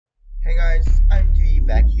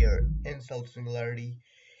back here in Singularity,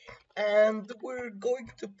 and we're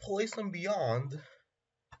going to play some Beyond.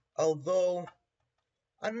 Although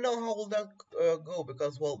I don't know how will that go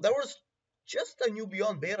because well, there was just a new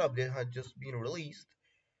Beyond beta update had just been released,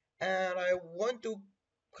 and I want to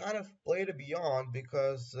kind of play the Beyond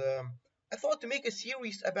because I thought to make a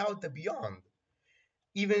series about the Beyond,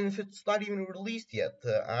 even if it's not even released yet.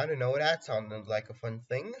 I don't know, that sounded like a fun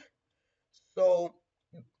thing. So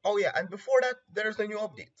oh yeah, and before that, there's a new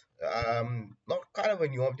update. Not kind of a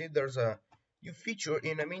new update. There's a new feature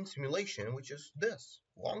in a main simulation, which is this: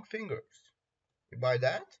 long fingers. You buy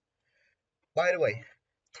that? By the way,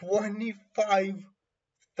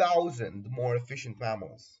 25,000 more efficient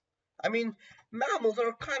mammals. I mean, mammals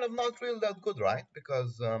are kind of not really that good, right?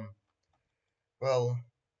 Because well,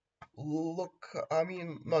 look, I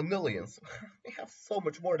mean, not millions. We have so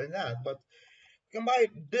much more than that, but you can buy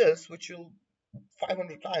this, which will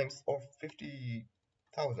 500 times or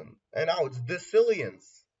 50,000. And now it's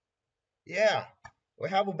decillions. Yeah, we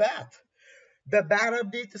have a bat. The bat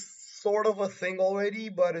update is sort of a thing already,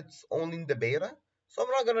 but it's only in the beta. So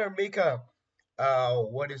I'm not gonna make a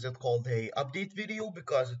what is it called, a update video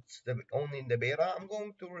because it's only in the beta. I'm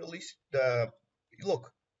going to release the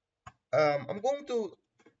look. I'm going to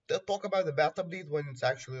talk about the bat update when it's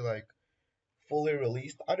actually like fully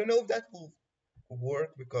released. I don't know if that will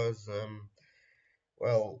work because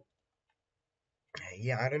well,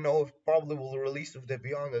 yeah, I don't know if probably we'll release of the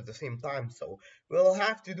Beyond at the same time, so we'll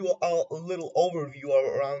have to do a little overview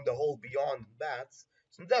around the whole Beyond bats,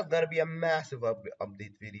 since that's gonna be a massive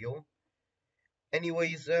update video.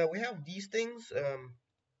 Anyways, we have these things,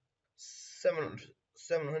 7,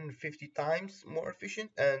 750 times more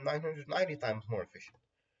efficient and 990 times more efficient.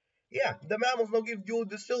 Yeah, the mammals now give you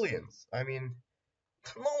the decillions. I mean,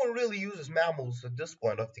 no one really uses mammals at this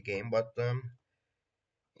point of the game, but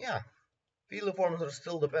yeah, feliforms are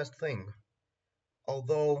still the best thing.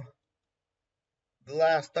 Although the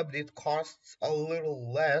last update costs a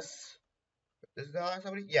little less. Is the last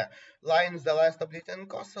update? Yeah, Lion's the last update and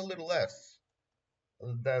costs a little less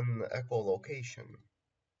than echolocation.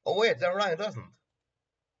 Oh wait, that right, it doesn't.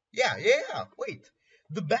 Yeah. Wait,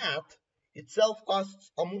 the bat itself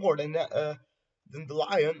costs more than the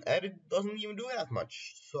lion, and it doesn't even do that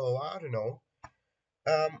much. So I don't know.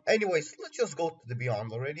 Anyways, let's just go to the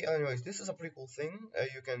Beyond already. Anyways, this is a pretty cool thing.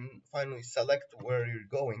 You can finally select where you're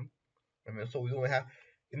going. I mean, so we don't have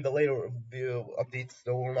in the later video updates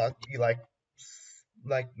there will not be like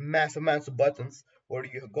massive amounts of buttons where do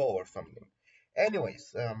you go or something.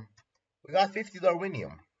 Anyways, we got 50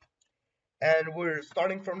 Darwinium, and we're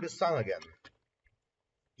starting from the sun again.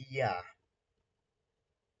 Yeah,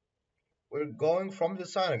 we're going from the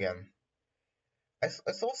sun again. I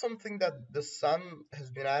saw something that the sun has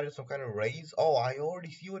been added some kind of rays. Oh, I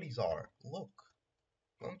already see what these are. Look,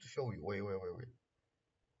 I'm going to show you. Wait.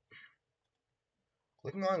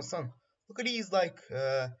 Clicking on the sun. Look at these, like,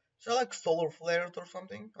 is that like solar flares or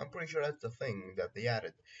something? I'm pretty sure that's the thing that they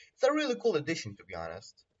added. It's a really cool addition, to be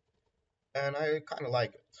honest, and I kind of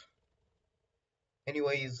like it.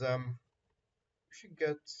 Anyways, we should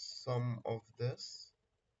get some of this.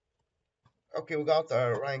 Okay, we got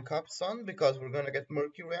our rank up sun because we're gonna get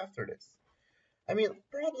Mercury after this. I mean,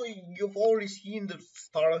 probably you've already seen the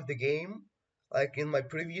start of the game, like in my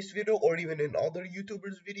previous video or even in other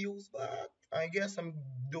YouTubers' videos, but I guess I'm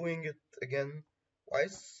doing it again. Why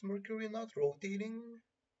is Mercury not rotating?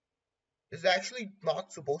 It's actually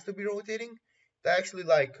not supposed to be rotating. It's actually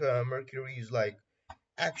like Mercury's like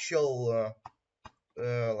actual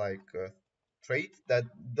trait that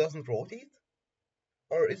doesn't rotate,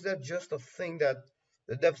 or is that just a thing that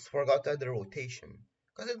the devs forgot to add the rotation?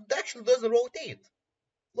 Because it actually doesn't rotate.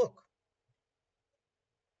 Look,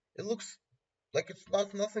 it looks like it's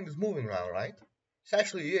not nothing's moving around, right?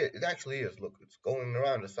 It actually is. Look, it's going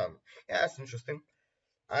around the sun. Yeah, that's interesting.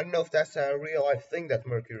 I don't know if that's a real life thing that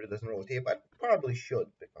Mercury doesn't rotate, but probably should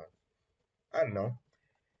because I don't know.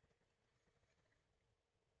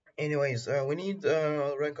 Anyways, we need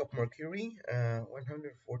rank up Mercury.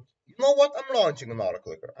 140. You know what? I'm launching an auto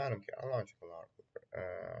clicker. I don't care. I'm launching an auto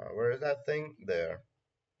clicker. Where is that thing? There.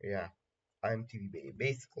 Yeah. iMTV,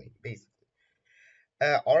 basically.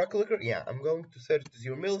 Auto clicker. Yeah. I'm going to set it to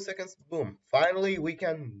 0 milliseconds. Boom. Finally, we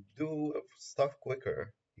can do stuff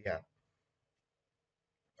quicker. Yeah.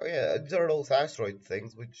 Oh yeah. These are those asteroid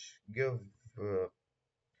things which give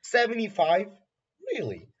 75.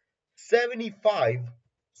 Really? 75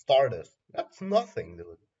 Stardust. That's nothing,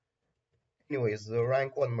 dude. Anyways, the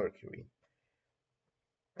rank 1 Mercury.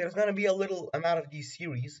 There's gonna be a little amount of these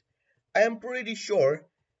series. I am pretty sure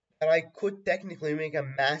And I could technically make a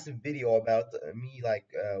massive video about me like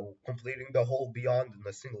completing the whole Beyond in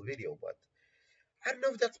a single video, but I don't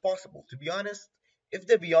know if that's possible. To be honest, if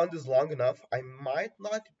the Beyond is long enough, I might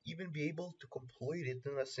not even be able to complete it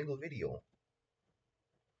in a single video.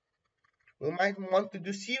 We might want to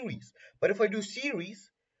do series, but if I do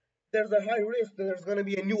series, there's a high risk that there's going to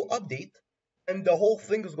be a new update and the whole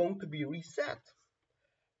thing is going to be reset.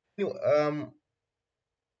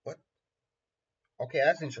 What? Okay,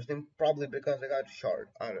 that's interesting. Probably because I got shard.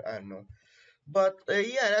 I don't know. But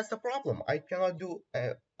yeah, that's the problem. I cannot do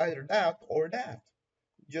either that or that.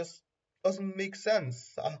 Just doesn't make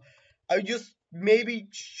sense. I just maybe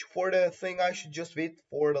for the thing I should just wait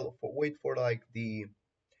for like the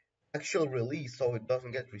actual release so it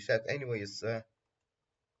doesn't get reset. Anyways,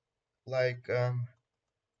 like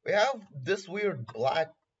we have this weird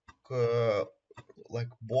black uh, like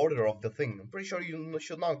border of the thing. I'm pretty sure you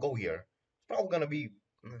should not go here. It's probably gonna be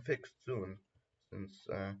fixed soon, since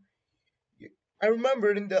I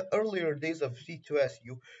remember in the earlier days of C2S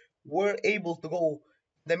you were able to go.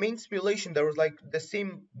 The main simulation there was like the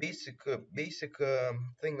same basic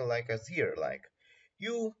thing like as here. Like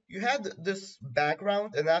you had this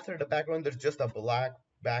background, and after the background there's just a black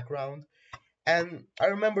background. And I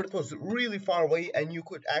remember it was really far away, and you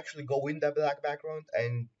could actually go in that black background,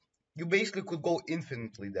 and you basically could go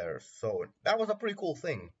infinitely there. So that was a pretty cool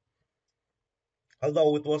thing,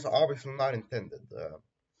 although it was obviously not intended.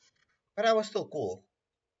 But that was still cool.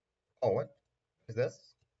 Oh, what is this?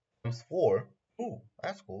 Times 4. Ooh,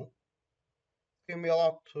 that's cool. Give me a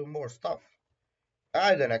lot more stuff.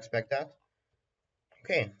 I didn't expect that.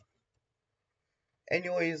 Okay.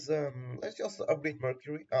 Anyways, let's just upgrade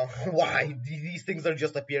Mercury. Why? These things are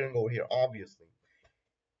just appearing over here, obviously.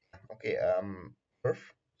 Okay, Earth.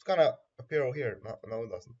 It's gonna appear over here. No, no, it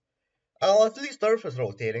doesn't. Oh, at least Earth is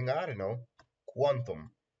rotating. I don't know. Quantum.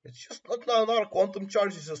 It's just not a quantum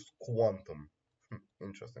charge. It's just quantum.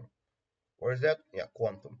 Interesting. Where is that? Yeah,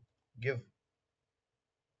 quantum. Give.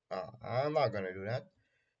 I'm not gonna do that.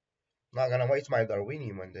 Not gonna waste my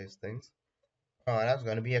Darwinium on these things. Oh, that's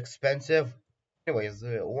gonna be expensive. Anyways,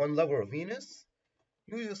 one level of Venus.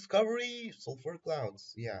 New discovery, sulfur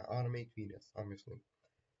clouds. Yeah, automate Venus, obviously.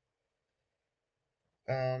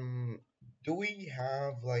 Um, do we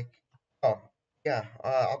have like? Oh, yeah,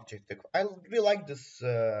 objective. I really like this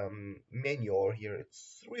menu over here.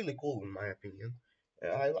 It's really cool in my opinion.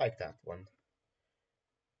 I like that one.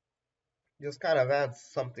 Just kind of adds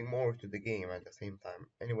something more to the game at the same time.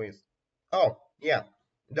 Anyways, oh yeah,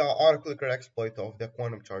 the auto clicker exploit of the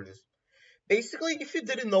quantum charges. Basically, if you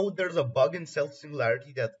didn't know, there's a bug in Self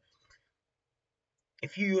Singularity that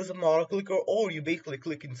if you use an auto clicker or you basically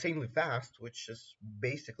click insanely fast, which is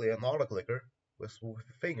basically an auto clicker with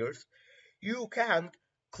fingers, you can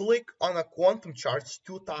click on a quantum charge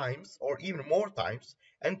 2 times or even more times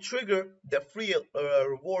and trigger the free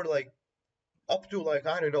reward like up to like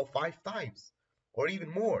I don't know 5 times or even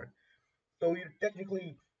more. So you're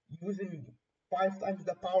technically using 5 times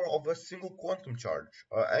the power of a single quantum charge.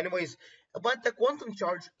 Anyways, but the quantum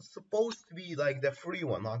charge is supposed to be like the free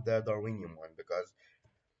one, not the Darwinium one, because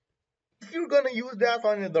if you're gonna use that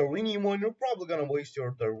on the Darwinium one, you're probably gonna waste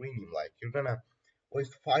your Darwinium. Like you're gonna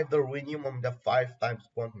waste 5 Darwinium on the 5 times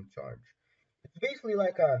quantum charge. It's basically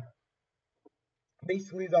like a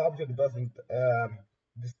basically the object doesn't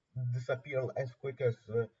dis disappear as quick as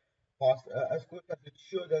quick as it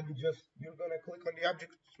should, and just you're gonna click on the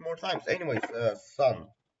object more times. Anyways, sun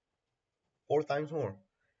 4 times more.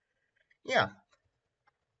 Yeah,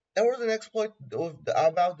 there was an exploit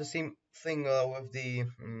about the same thing with the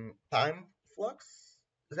time flux.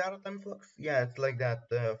 Is that a time flux? Yeah, it's like that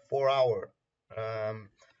 4 hour um,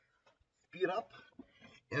 speed up.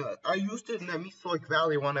 I used it in the Mesozoic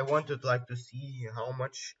Valley when I wanted like to see how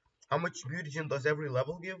much mutagen does every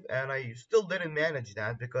level give, and I still didn't manage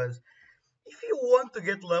that because if you want to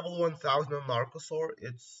get level 1000 on Narcosaur,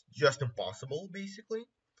 it's just impossible. Basically,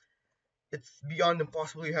 it's beyond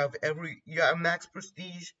impossible. You have max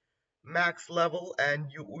prestige, max level, and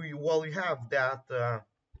you have that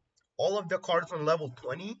all of the cards on level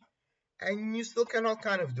 20, and you still cannot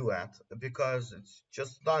kind of do that because it's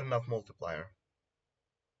just not enough multiplier.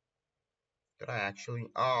 Did I actually?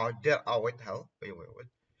 Wait, the hell?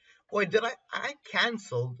 Wait, did I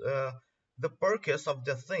canceled the purchase of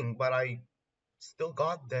the thing, but I still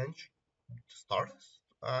got the stars?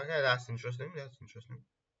 Yeah, that's interesting. That's interesting.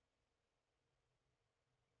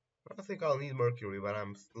 I don't think I'll need Mercury, but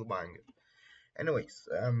I'm still buying it. Anyways,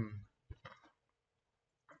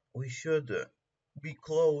 we should be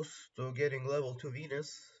close to getting level 2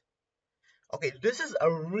 Venus. Okay, this is a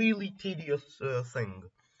really tedious thing.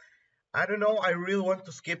 I don't know. I really want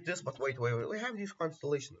to skip this, but wait. We have these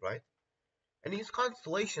constellations, right? And these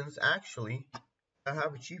constellations actually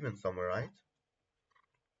have achievements somewhere, right?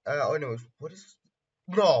 Oh no, what is?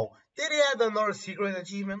 No, did they add another secret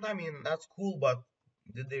achievement? I mean, that's cool, but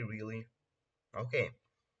did they really? Okay.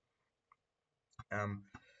 Um,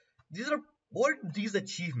 these are what are these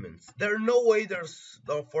achievements? There are no way they're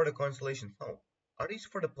for the constellations. No, are these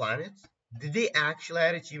for the planets? Did they actually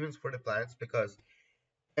add achievements for the planets? Because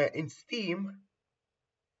in Steam,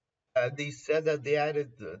 they said that they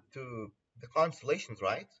added to the constellations,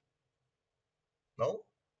 right? No,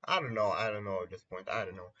 I don't know. I don't know at this point. I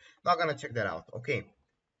don't know. Not gonna check that out. Okay.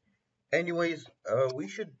 Anyways, we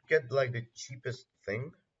should get like the cheapest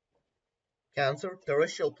thing. Cancer,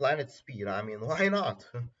 terrestrial planet speed. I mean, why not?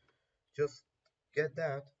 Just get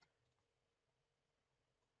that.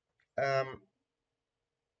 Um,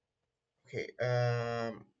 okay.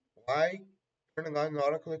 Why turning on an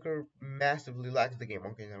auto clicker massively lags the game?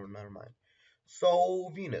 Okay, never mind.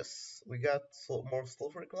 So Venus, we got more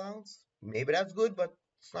sulfur clouds. Maybe that's good, but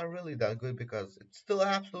it's not really that good because it's still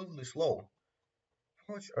absolutely slow.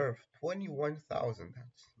 How much Earth? 21,000.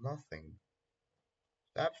 That's nothing.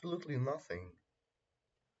 Absolutely nothing.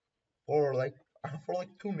 For like for like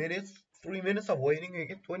 2 minutes, 3 minutes of waiting, you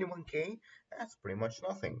get 21K. That's pretty much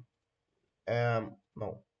nothing.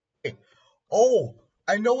 No. Wait. Oh,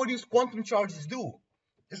 I know what these quantum charges do.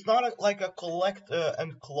 It's not like a collect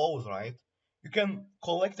and close, right? You can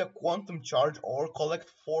collect a quantum charge or collect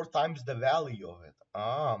 4 times the value of it.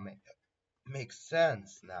 Ah, makes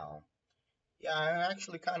sense now. Yeah, I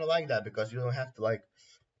actually kind of like that because you don't have to like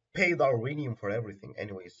pay Darwinium for everything.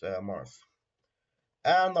 Anyways, Mars.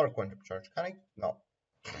 Another quantum charge. Can I? No.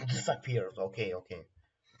 Disappears. Okay.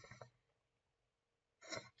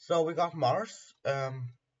 So we got Mars.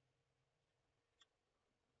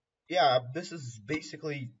 Yeah, this is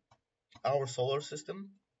basically our solar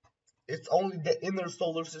system. It's only the inner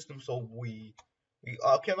solar system, so we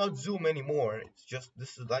cannot zoom anymore. It's just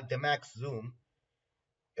this is like the max zoom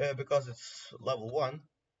because it's level 1.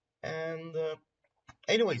 And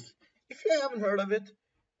anyways, if you haven't heard of it,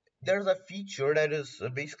 there's a feature that is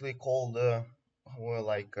basically called well,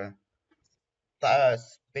 like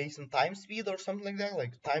space and time speed or something like that,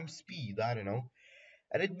 like time speed. I don't know.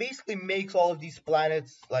 And it basically makes all of these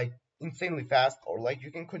planets like insanely fast, or like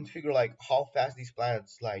you can configure like how fast these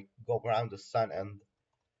planets like go around the sun and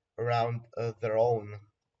around their own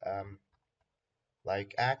um,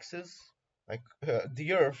 like axis. Like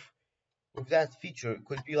the Earth with that feature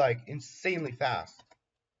could be like insanely fast,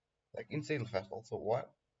 like insanely fast. Also,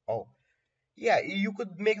 what? Oh, yeah, you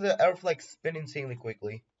could make the Earth like spin insanely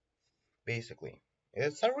quickly. Basically,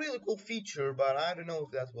 it's a really cool feature, but I don't know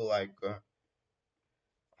if that will like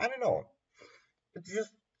I don't know. It's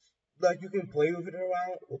just like you can play around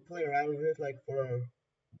with it like for a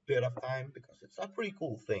bit of time because it's a pretty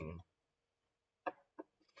cool thing.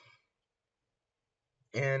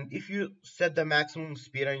 And if you set the maximum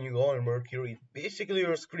speed and you go on Mercury, basically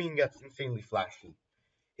your screen gets insanely flashy.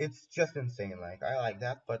 It's just insane. Like I like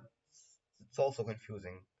that, but it's also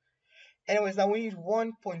confusing. Anyways, now we need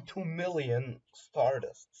 1.2 million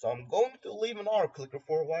Stardust. So I'm going to leave an R clicker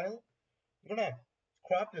for a while. I'm gonna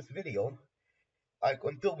crop this video like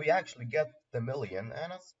until we actually get the million,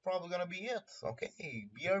 and that's probably gonna be it. Okay,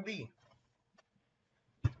 BRB.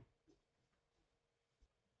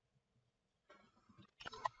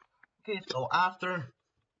 Okay, so after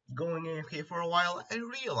going AFK for a while, I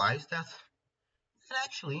realized that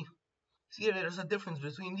actually, see, there's a difference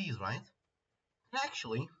between these, right? And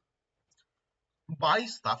actually, buy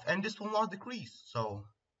stuff, and this will not decrease. So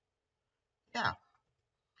yeah,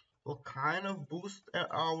 will kind of boost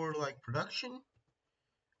our like production.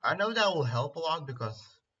 I know that will help a lot because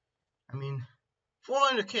I mean,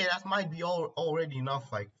 400K that might be already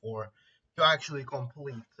enough like for to actually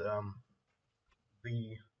complete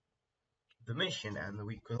the the mission, and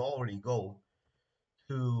we could already go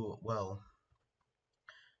to well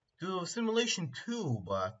to simulation 2,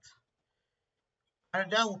 but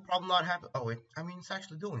that will probably not happen. Oh wait, I mean it's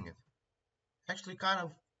actually doing it. Actually, kind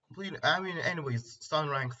of complete. I mean, anyways, Sun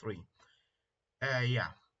rank 3. Yeah,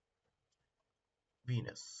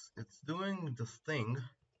 Venus. It's doing this thing.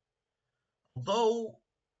 Although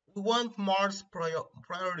we want Mars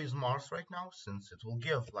priorities Mars right now, since it will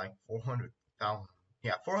give like 400,000.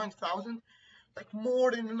 Yeah, 400,000, like more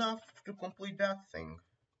than enough to complete that thing.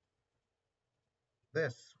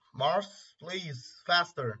 This Mars, please,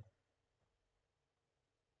 faster.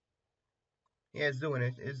 Yeah, it's doing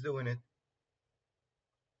it. It's doing it.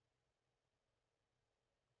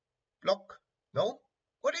 Look, no.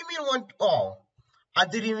 What do you mean one? Oh, I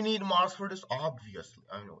didn't even need Mars for this. Obviously,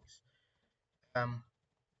 anyways. Um,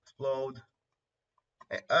 explode.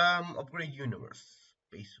 Upgrade universe,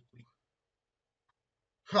 basically.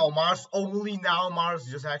 Oh, Mars only now. Mars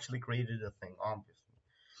just actually created a thing, obviously.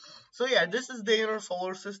 So yeah, this is the inner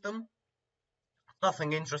solar system.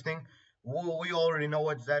 Nothing interesting. We already know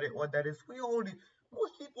what that is. We already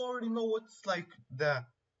most people already know what's like the.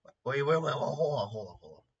 Wait, hold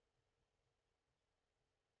on.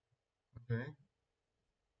 Okay,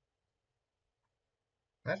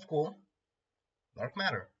 that's cool. Dark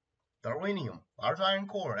matter, darwinium, large iron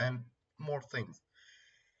core, and more things.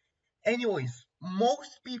 Anyways,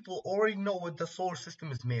 most people already know what the solar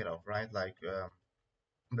system is made of, right? Like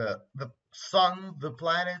the sun, the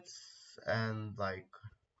planets, and like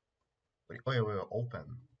wait, open.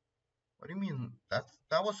 What do you mean? That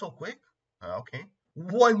was so quick? Okay,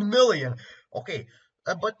 1 million. Okay,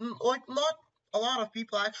 but like not a lot of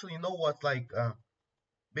people actually know what's like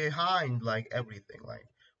behind like everything. Like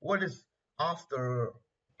what is after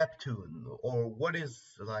Neptune, or what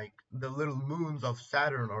is like the little moons of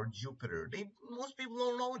Saturn or Jupiter. They most people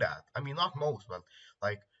don't know that. I mean, not most, but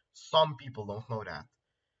like some people don't know that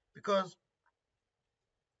because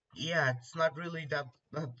yeah, it's not really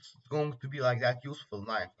that's going to be like that useful in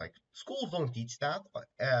life. Like schools don't teach that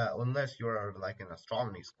unless you're like in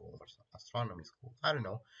astronomy school or astronomy school. I don't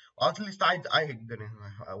know. Well, at least I didn't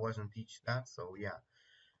I wasn't teach that. So yeah.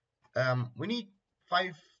 We need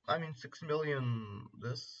five. I mean 6 million.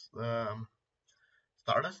 This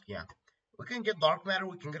Stardust. Yeah, we can get dark matter.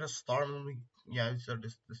 We can get a star. And yeah, these are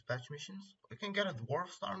dispatch missions. We can get a dwarf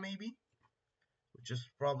star maybe, which is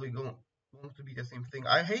probably going to be the same thing.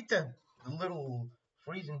 I hate the little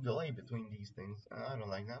freezing delay between these things. I don't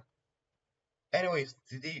like that. Anyways,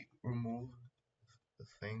 did they remove the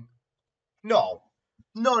thing? No.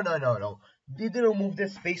 No. Did they remove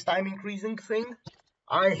this space time increasing thing?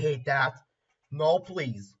 I hate that. No,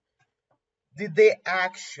 please. Did they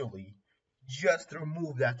actually just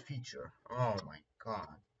remove that feature? Oh my god.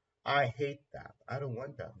 I hate that. I don't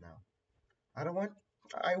want that now. I don't want.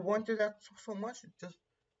 I wanted that so much. It just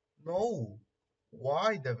no.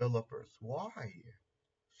 Why developers? Why?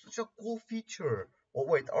 Such a cool feature. Oh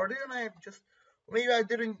wait, are they gonna have just maybe I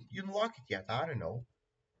didn't unlock it yet. I don't know.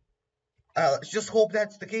 Let's just hope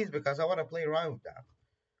that's the case because I want to play around with that.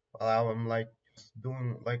 While I'm like just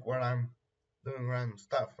doing like where I'm doing random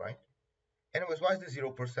stuff, right? Anyways, why is this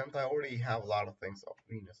 0%? I already have a lot of things of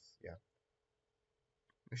Venus. Yeah,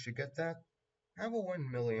 we should get that. I have a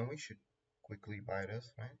 1 million. We should quickly buy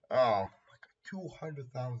this, right? Oh, like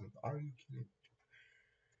 200,000. Are you kidding?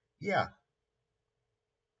 Yeah,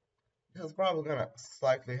 this is probably gonna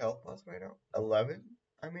slightly help us right now. 11.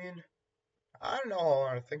 I mean, I don't know how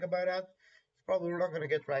I want to think about that. It's probably we're not gonna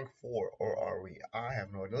get rank 4, or are we? I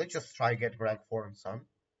have no idea. Let's just try get rank 4 in Sun.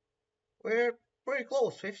 We're pretty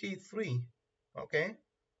close, 53. Okay.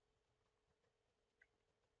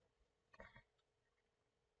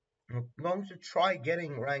 I'm going to try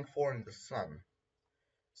getting rank 4 in the Sun.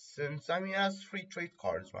 Since, I mean, that's free trade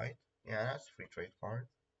cards, right? Yeah, that's free trade card.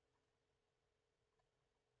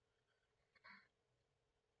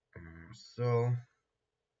 So,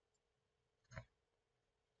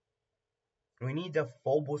 we need the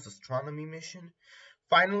Phobos astronomy mission.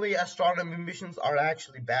 Finally, astronomy missions are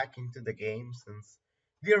actually back into the game since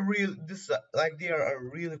they're real. This like they are a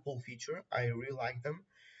really cool feature. I really like them.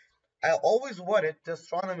 I always wanted the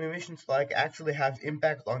astronomy missions to like actually have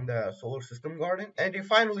impact on the solar system garden, and they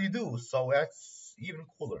finally do. So that's even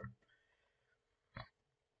cooler.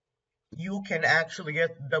 You can actually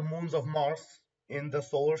get the moons of Mars in the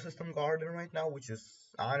solar system garden right now, which is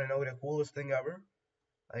I don't know the coolest thing ever.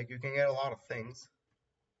 Like you can get a lot of things.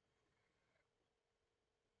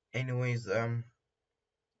 Anyways, kind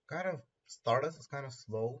of Stardust is kind of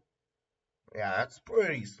slow. Yeah, it's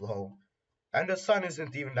pretty slow. And the sun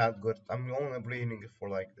isn't even that good. I'm only reading it for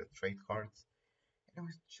like the trade cards.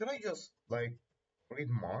 Anyways, should I just like read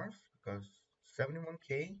Mars? Because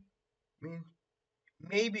 71k? I mean,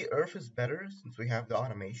 maybe Earth is better since we have the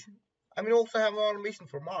automation. I mean, also have automation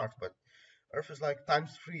for Mars, but Earth is like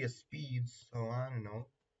times 3 as speed, so I don't know.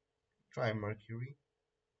 Try Mercury.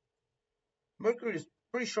 Mercury is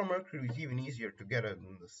pretty sure Mercury is even easier to get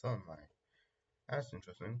than the sun. Like, that's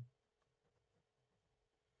interesting.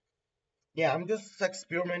 Yeah, I'm just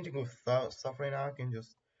experimenting with stuff right now. I can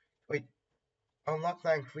just wait. Unlock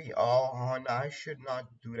line 3. Oh, no, I should not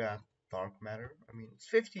do that. Dark matter. I mean, it's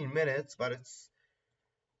 15 minutes, but it's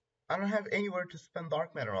I don't have anywhere to spend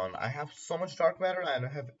dark matter on. I have so much dark matter, I don't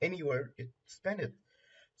have anywhere to spend it.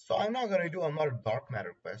 So I'm not gonna do another dark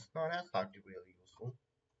matter quest. No, that's not really useful.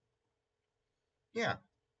 Yeah.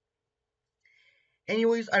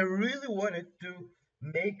 Anyways, I really wanted to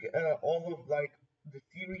make all of like the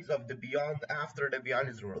series of the Beyond after the Beyond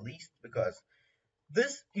is released, because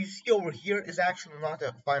this you see over here is actually not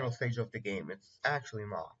a final stage of the game. It's actually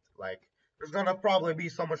not. Like, there's gonna probably be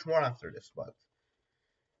so much more after this, but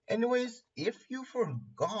anyways, if you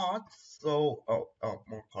forgot, so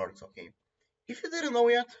more cards, okay. If you didn't know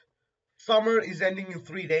yet, summer is ending in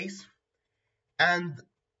 3 days, and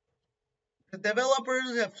the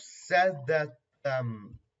developers have said that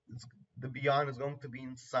um the Beyond is going to be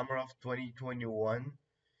in summer of 2021.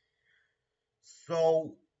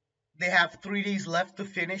 So they have 3 days left to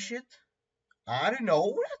finish it. I don't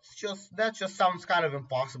know. That just sounds kind of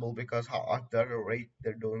impossible because how at the rate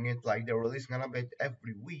they're doing it, like they're releasing an update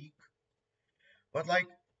every week. But like,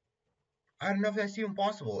 I don't know if that's even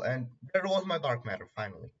possible. And there was my dark matter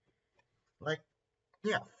finally. Like,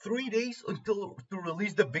 yeah, 3 days until to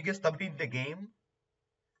release the biggest update in the game.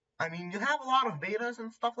 I mean, you have a lot of betas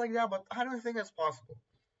and stuff like that, but I don't think that's possible.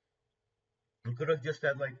 You could have just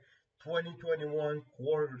said like 2021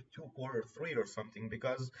 quarter two, quarter three, or something,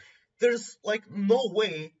 because there's like no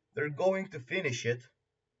way they're going to finish it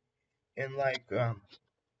in like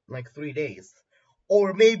 3 days.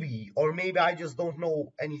 Or maybe I just don't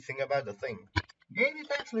know anything about the thing. Maybe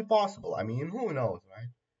it's actually possible. I mean, who knows, right?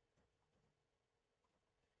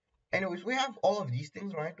 Anyways, we have all of these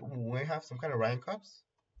things, right? We have some kind of rank ups.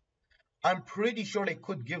 I'm pretty sure they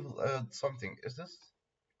could give something. Is this?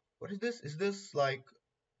 What is this? Is this like?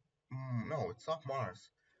 No, it's not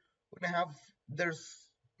Mars. We have. There's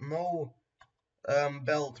no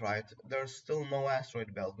belt, right? There's still no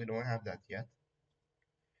asteroid belt. We don't have that yet.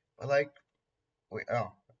 But like, wait.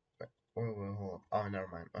 Oh, wait, hold on. Oh, never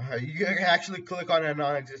mind. You can actually click on a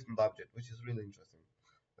non-existent object, which is really interesting.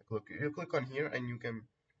 Like, look, you click on here and you can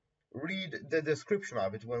read the description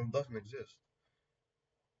of it when it doesn't exist.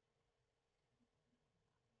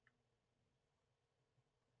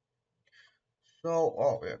 So,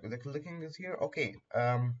 oh yeah, the clicking is here. Okay,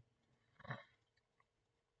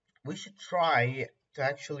 we should try to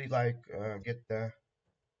actually like get.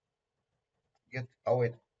 Oh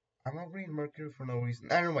wait, I'm not reading Mercury for no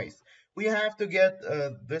reason. Anyways, we have to get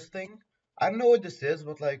this thing. I don't know what this is,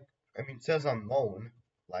 but like, I mean, it says unknown.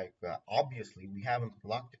 Like, obviously we haven't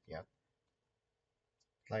unlocked it yet.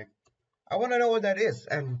 Like, I want to know what that is,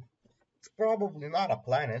 and it's probably not a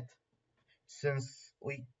planet, since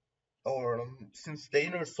since the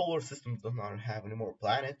inner solar system does not have any more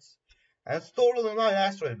planets. And it's totally not an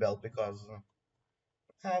asteroid belt, because we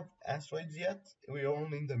don't have asteroids yet. We're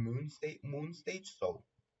only in the moon stage, so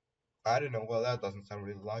I don't know. Well, that doesn't sound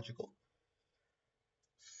really logical.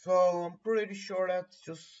 So I'm pretty sure that's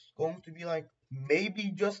just going to be like maybe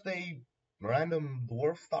just a random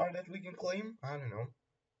dwarf star that we can claim. I don't know.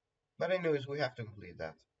 But anyways, we have to complete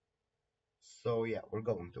that. So yeah, we're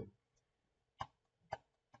going to.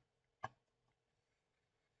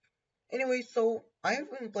 Anyway, so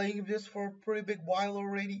I've been playing this for a pretty big while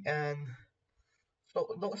already, and so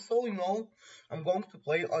you know, I'm going to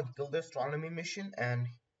play until the astronomy mission, and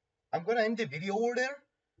I'm gonna end the video over there.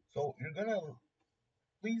 So you're gonna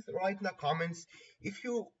please write in the comments if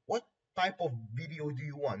you what type of video do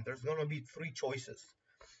you want. There's gonna be three choices.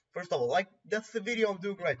 First of all, like that's the video I'm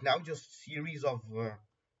doing right now, just series of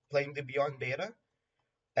playing the Beyond beta,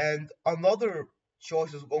 and another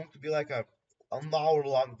choice is going to be like a an hour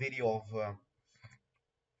long video of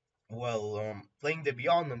playing the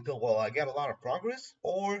Beyond until I get a lot of progress,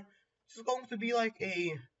 or it's going to be like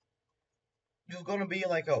a just gonna be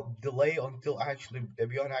like a delay until actually the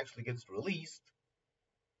Beyond actually gets released,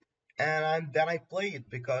 and then I play it,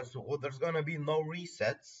 because there's gonna be no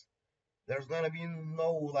resets, there's gonna be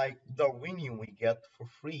no like Darwinium we get for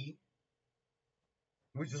free,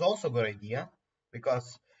 which is also a good idea,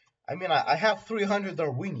 because I mean I have 300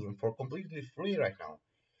 Darwinium for completely free right now,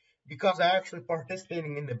 because I actually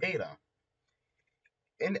participating in the beta.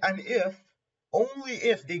 And if only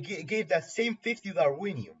if they gave that same 50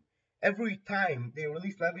 Darwinium every time they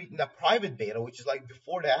release an update in the private beta, which is like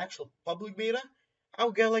before the actual public beta,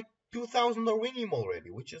 I'll get like 2,000 Darwinium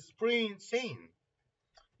already, which is pretty insane.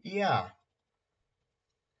 Yeah,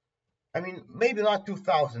 I mean maybe not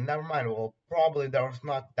 2,000. Never mind. Well, probably there's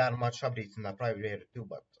not that much updates in the private beta too,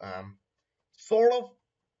 but sort of,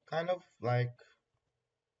 kind of like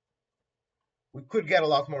we could get a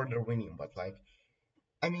lot more Darwinium, but like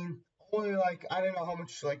I mean, only like I don't know how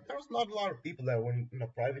much. Like, there's not a lot of people that went in a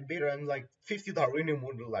private beta, and like 50 Darwinium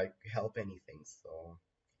wouldn't like help anything. So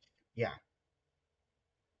yeah.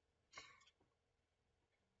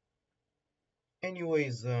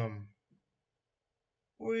 Anyways,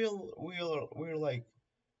 we're like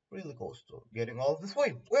really close to getting all of this.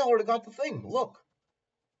 Wait, we already got the thing. Look,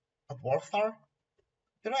 a dwarf star.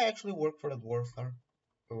 Did I actually work for the dwarf star?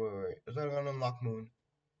 Wait. Is that gonna unlock moon?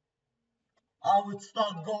 Oh, it's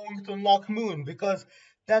not going to unlock moon because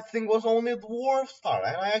that thing was only a dwarf star,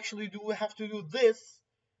 and I actually do have to do this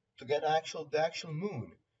to get the actual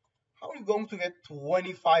moon. How are you going to get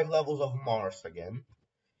 25 levels of Mars again?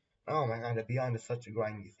 Oh my god, the Beyond is such a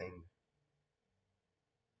grindy thing.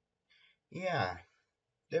 Yeah,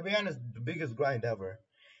 the Beyond is the biggest grind ever.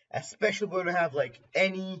 Especially when we have like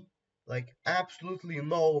absolutely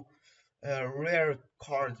no rare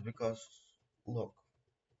cards because, look,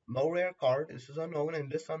 no rare card, this is unknown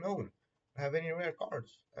and this unknown. I have any rare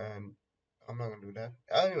cards, and I'm not gonna do that.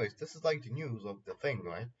 Anyways, this is like the news of the thing,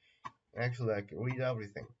 right? Actually, I can read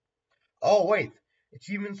everything. Oh wait,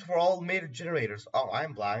 achievements for all major generators. Oh,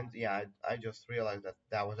 I'm blind. Yeah, I just realized that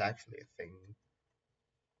that was actually a thing.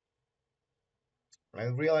 I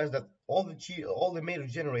realized that all the major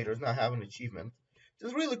generators now have an achievement.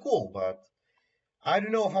 This is really cool, but I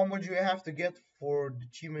don't know how much you have to get for the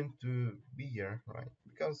achievement to be here, right?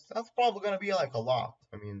 Because that's probably gonna be like a lot.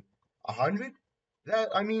 I mean, 100?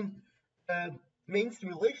 That I mean, uh, main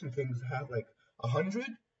simulation things have like 100.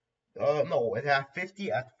 No, it have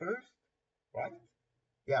 50 at first, right?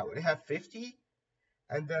 Yeah, it have 50,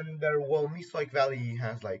 and then Mesozoic Valley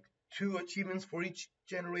has like two achievements for each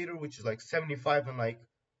generator, which is like 75 and like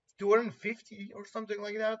 250 or something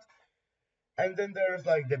like that. And then there's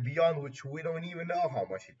like the Beyond, which we don't even know how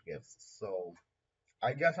much it gives. So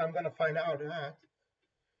I guess I'm gonna find out that.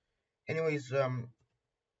 Anyways,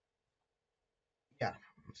 yeah,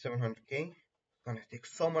 700k. Gonna take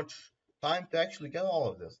so much time to actually get all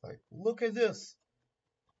of this. Like, look at this.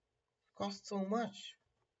 It costs so much.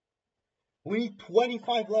 We need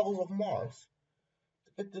 25 levels of Mars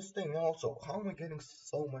to get this thing. Also, how am I getting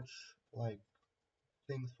so much like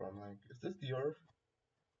things from? Like, is this the Earth?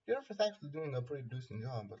 The Earth is actually doing a pretty decent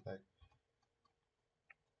job, but like,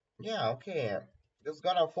 yeah, okay. Just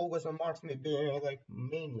gotta focus on Mars maybe like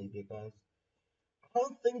mainly because I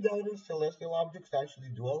don't think the other celestial objects actually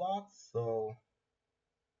do a lot. So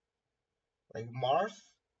like Mars,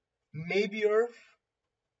 maybe Earth,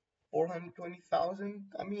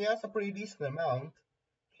 420,000. I mean that's a pretty decent amount.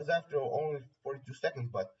 Because after only 42 seconds,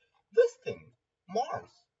 but this thing,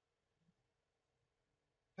 Mars,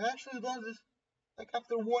 it actually does this like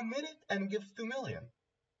after 1 minute and gives 2 million.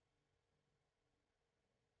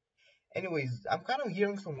 Anyways, I'm kind of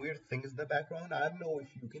hearing some weird things in the background. I don't know if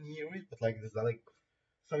you can hear it, but like there's like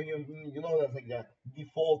so you know that's like that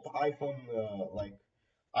default iPhone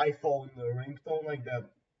iPhone ringtone like that,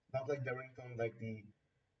 not like the ringtone like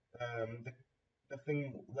um the, the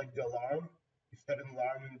thing like the alarm. You set an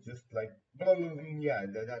alarm and just like yeah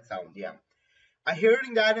that sound yeah. I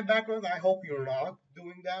hearing that in the background. I hope you're not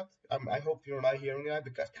doing that. I hope you're not hearing that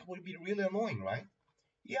because that would be really annoying, right?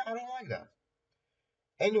 Yeah, I don't like that.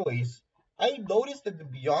 Anyways, I noticed that the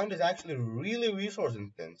Beyond is actually really resource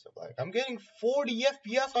intensive. Like I'm getting 40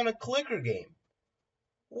 FPS on a clicker game.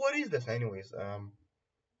 What is this, anyways?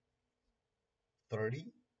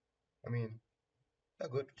 30. I mean, a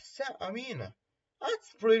good. I mean,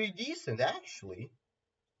 that's pretty decent actually.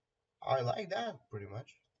 I like that pretty much.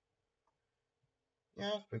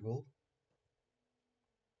 Yeah, that's pretty cool.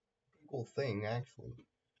 Pretty cool thing actually.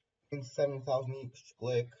 In 7,000 each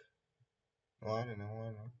click. Oh, I don't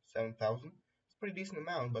know. 7,000. It's a pretty decent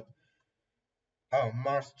amount, but oh,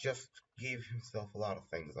 Mars just gave himself a lot of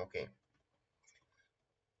things. Okay.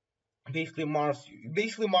 Basically, Mars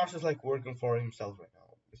is like working for himself right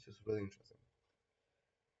now, which is really interesting.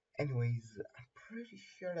 Anyways, I'm pretty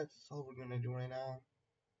sure that's all we're gonna do right now.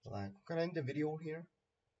 Like, can I end the video here?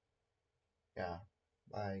 Yeah.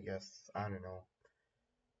 I guess I don't know.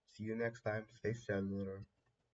 See you next time. Stay cellular.